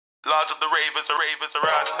Large up the ravers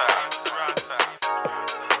around town.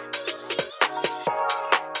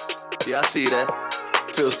 Yeah, I see that.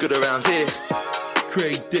 Feels good around here.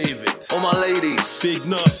 Craig David. All my ladies. Big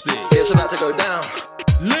Nasty. Yeah, it's about to go down.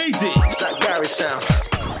 Ladies. It's that garage sound.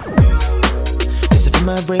 This is for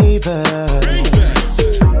my ravers.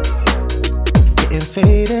 Getting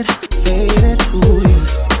faded, faded, ooh yeah.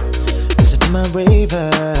 This is for my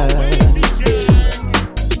ravers.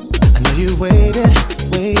 I know you waited,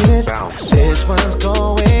 waited. Bounce. This one's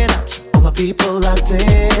going out. All my people locked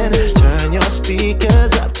in. Turn your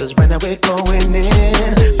speakers up, cause right now we're going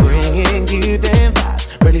in. Bringing you them vibes,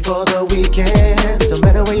 ready for the weekend. No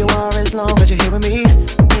matter where you are, as long as you're here with me.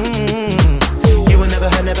 You will never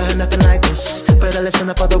heard nothing like this. Better listen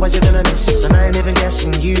up, otherwise you're gonna miss. And I ain't even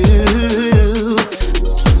guessing you.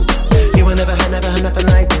 You will never heard nothing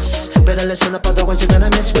like this. Better listen up, otherwise you're gonna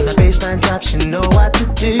miss. When the bassline drops, you know what to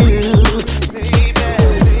do. Baby,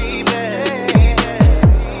 baby.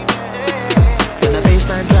 When the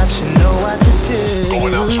bassline drops, you know what to do.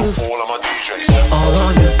 Going out to all of my DJs. All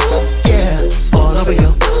on you, yeah. All over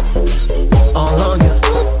you. All on you,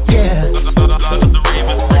 yeah. Large up the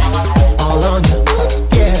ravers. All on you,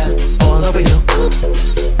 yeah. All over you.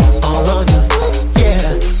 All on you,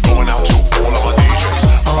 yeah. Going out to all of my DJs.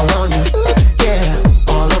 All on you, yeah.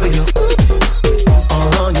 All over you.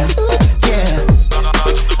 All on you, yeah. Large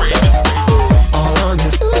up the ravers. All on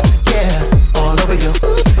you, yeah. All over you.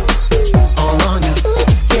 All on you,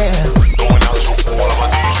 yeah. Going out to all of my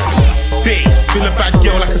DJs. Bass, feel a bad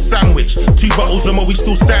girl like a sandwich. 2 bottles and we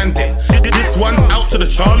still standing. This one's out to the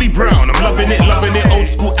Charlie Brown. I'm loving it, old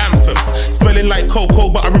school anthems. Smelling like cocoa,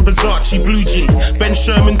 but I'm in Versace blue jeans. Ben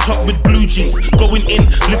Sherman top with blue jeans. Going in,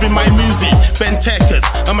 living my movie. Ben Tekers,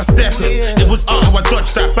 I'm a steppers. It was art how I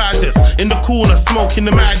dodged that baddest. In the corner, smoking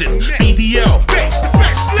the maddest. BDL,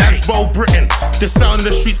 that's Bo Britain. The sound of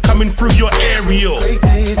the streets coming through your aerial. Craig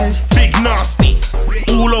David. Big Nasty,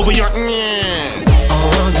 all over your.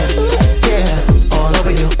 All on you, yeah. All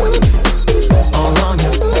over you. All on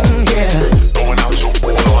you, yeah. Going out to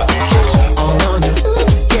all of my DJs. All on you,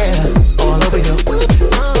 yeah. All over you.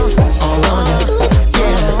 All on you,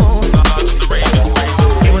 yeah. Large up the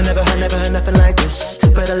ravers. You will never heard nothing like this.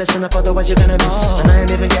 Better listen up, otherwise you're gonna miss. And I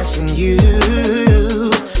ain't even guessing you.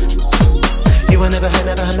 You will never heard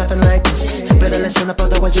nothing like this. Better listen up,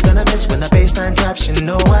 otherwise you're gonna miss. When the bassline drops, you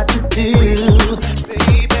know what to do.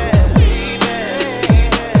 Baby, baby.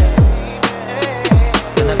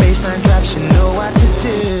 When the bassline drops, you know what to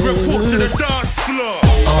do. Report to the dance floor.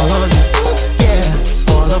 All on you,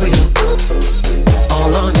 yeah. All over you.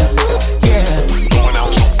 All on you, yeah. Going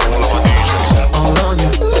out to all of my DJs. All on you,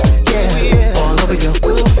 yeah. All over you.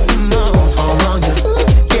 All on you,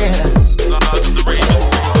 yeah. Large up the ravers.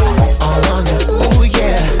 All on you, ooh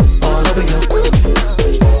yeah. All over you.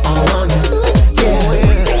 All on you, yeah.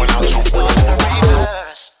 Going out to all of my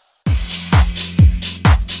DJs.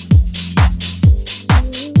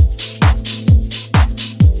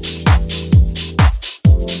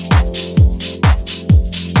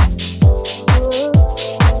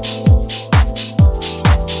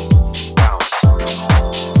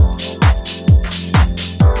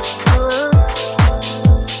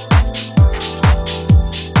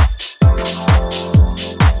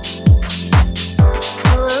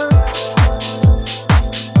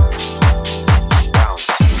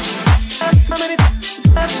 How many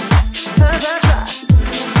times I try?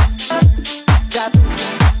 Got,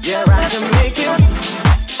 yeah, I can make it.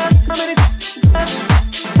 How many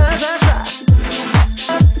times I try?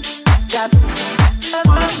 Got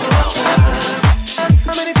one more try.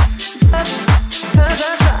 How many times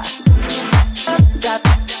I try? Got,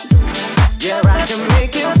 yeah, I can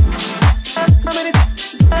make it. How many times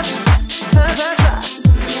I try?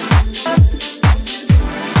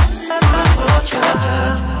 One more try.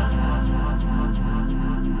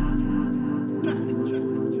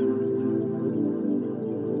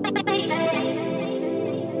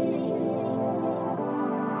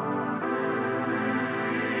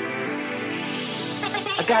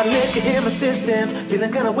 I got liquor in my system,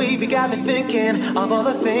 feeling kinda wavy, got me thinking of all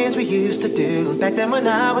the things we used to do back then when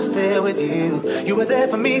I was there with you. You were there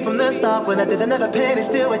for me from the start when I didn't have a penny,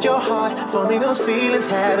 still at your heart. For me those feelings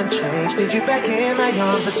haven't changed, need you back in my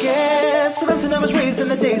arms again. So until I was raised in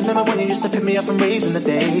the days, remember when you used to pick me up from raves in the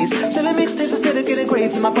days. Selling mixtapes instead of getting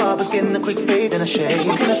grades, and my barber's getting a quick fade and a shave.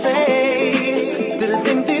 What can I say? Didn't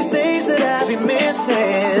think these days that I'd be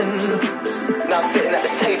missing. Now I'm sitting at the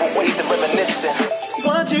table waiting, reminiscing.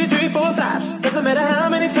 1, 2, 3, 4, 5. Doesn't matter how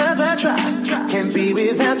many times I try. Can't be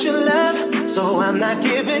without your love, so I'm not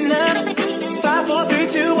giving up. 5, 4, 3,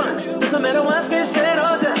 2, 1. Doesn't matter what's been said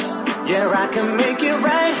or done. Yeah, I can make it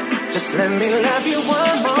right. Just let me love you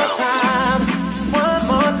one more time. One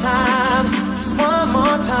more time. One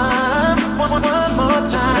more time. One more time.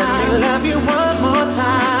 Just let me love you one more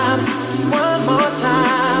time. One more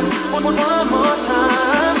time. One more time.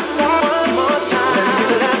 One more time. Just let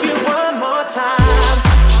me love you one more time.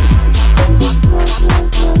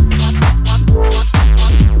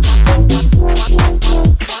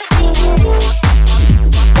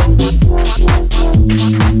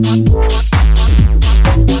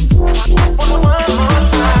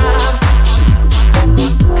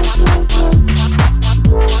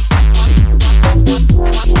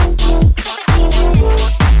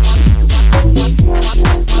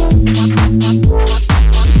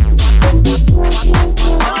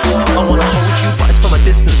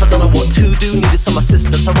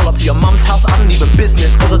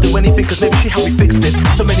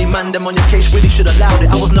 Them on your case really should allowed it.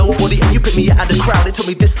 I was nobody and you picked me out of the crowd. It took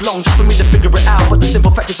me this long just for me to figure it out, but the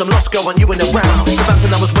simple fact is I'm lost, girl, and you ain't around.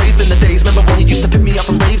 Southampton, I was raised in the days. Remember when you used to pick me up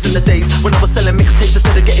from raves in the days when I was selling mixtapes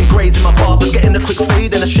instead of getting grades in my barbers, getting a quick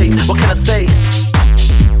fade and a shade. What can I say?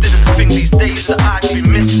 This is the thing these days that I actually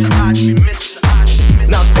miss.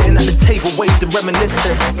 Now I'm sitting at the table, waved and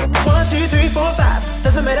reminiscing. 1, 2, 3, 4, 5.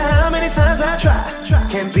 Doesn't matter how many times I try.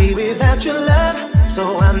 Can't be without your love,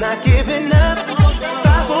 so I'm not giving up.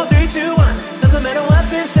 5, 4, 3, 2, 1. Doesn't matter what's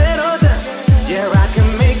been said or done. Yeah, I can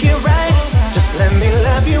make it right. Just let me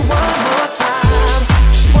love you one more.